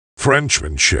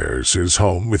Frenchman shares his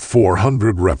home with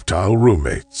 400 reptile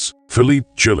roommates. Philippe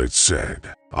Gillet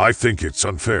said, "I think it's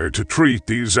unfair to treat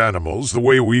these animals the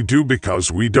way we do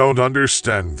because we don't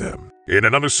understand them." In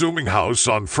an unassuming house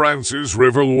on France's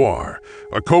River Loire,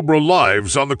 a cobra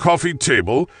lives on the coffee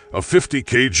table, a 50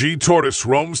 kg tortoise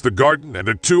roams the garden, and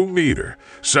a 2-meter,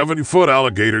 7-foot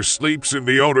alligator sleeps in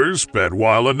the owner's bed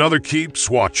while another keeps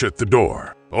watch at the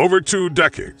door. Over 2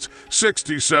 decades,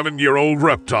 67-year-old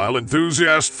reptile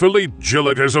enthusiast Philippe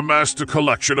Gillet has amassed a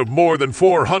collection of more than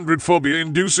 400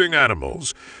 phobia-inducing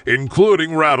animals,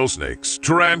 including rattlesnakes,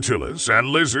 tarantulas, and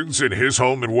lizards in his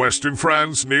home in western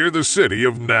France near the city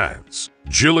of Nantes.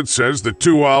 Gillet says the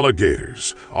 2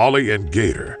 alligators, Ollie and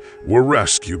Gator, were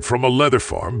rescued from a leather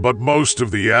farm, but most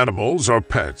of the animals are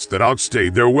pets that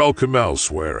outstayed their welcome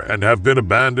elsewhere and have been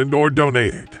abandoned or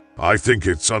donated. "I think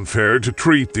it's unfair to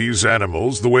treat these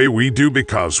animals the way we do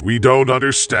because we don't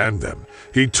understand them,"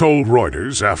 he told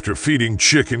Reuters after feeding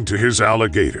chicken to his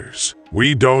alligators.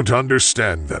 "We don't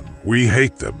understand them. We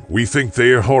hate them. We think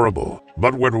they are horrible.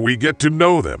 But when we get to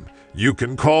know them, you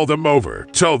can call them over,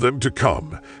 tell them to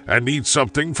come, and eat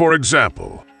something, for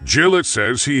example." Gillet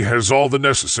says he has all the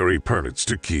necessary permits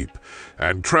to keep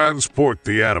and transport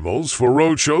the animals for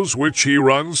roadshows which he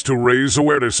runs to raise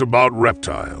awareness about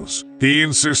reptiles. He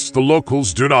insists the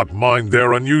locals do not mind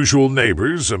their unusual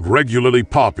neighbors and regularly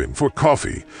pop in for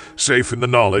coffee, safe in the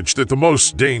knowledge that the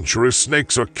most dangerous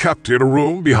snakes are kept in a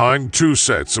room behind 2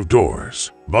 sets of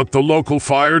doors. But the local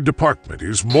fire department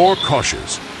is more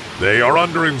cautious. They are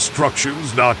under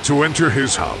instructions not to enter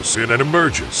his house in an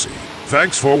emergency.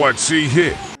 Thanks for watching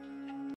here.